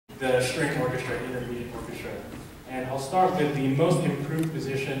the string orchestra, intermediate orchestra. And I'll start with the most improved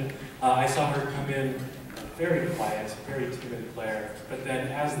position. I saw her come in very quiet, very timid player, but then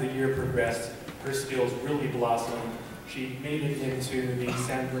as the year progressed, her skills really blossomed. She made it into the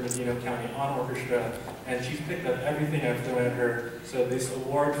San Bernardino County On Orchestra, and she's picked up everything I've thrown at her. So this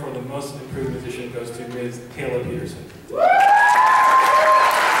award for the most improved musician goes to Ms. Kayla Peterson.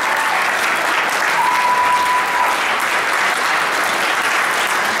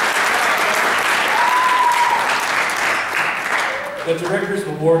 The Director's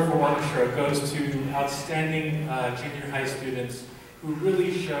Award for Orchestra goes to outstanding junior high students who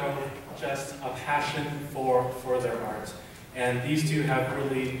really show just a passion for their art. And these two have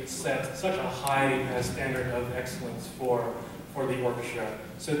really set such a high standard of excellence for the orchestra.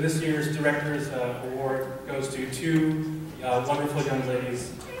 So this year's Director's Award goes to two wonderful young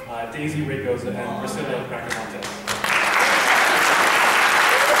ladies, Daisy Raygoza and Priscilla Bracamontes.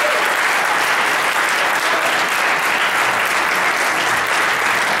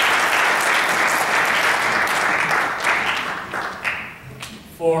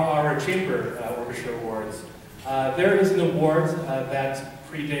 For our Chamber Orchestra Awards, there is an award that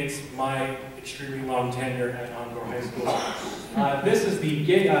predates my extremely long tenure at Encores High School. This is the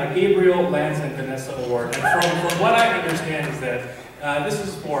Gabriel, Lance, and Vanessa Award. And from what I understand is that this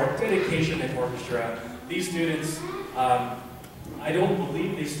is for dedication in orchestra. These students, I don't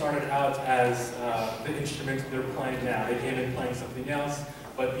believe they started out as the instrument they're playing now. They came in playing something else.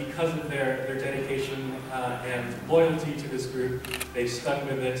 But because of their dedication and loyalty to this group, they stuck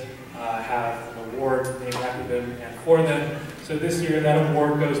with it, have an award named after them and for them. So this year, that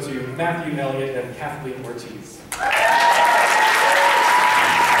award goes to Matthew Elliott and Kathleen Ortiz.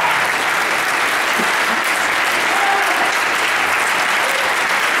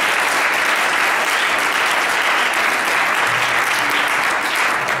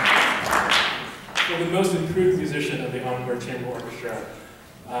 For the most improved musician of the Encore Chamber Orchestra,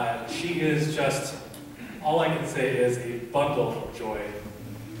 she is just, all I can say is a bundle of joy.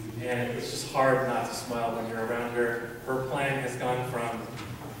 And it's just hard not to smile when you're around her. Her playing has gone from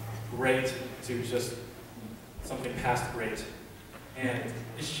great to just something past great. And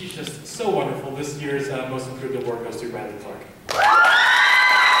she's just so wonderful. This year's most improved award goes to Riley Clark.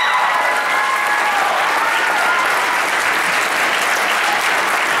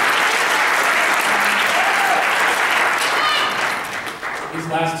 These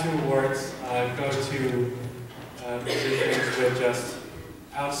last two awards go to musicians with just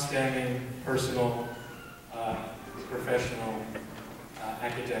outstanding personal, professional,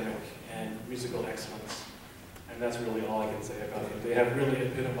 academic, and musical excellence. And that's really all I can say about them. They have really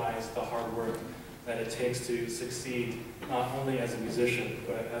epitomized the hard work that it takes to succeed, not only as a musician,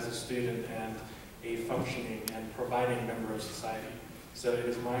 but as a student and a functioning and providing member of society. So it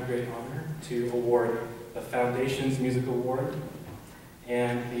is my great honor to award the Foundation's Music Award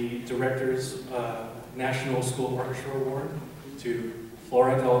and the Director's National School Orchestra Award to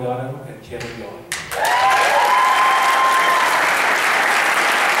Flora Delgado and Kelly Young.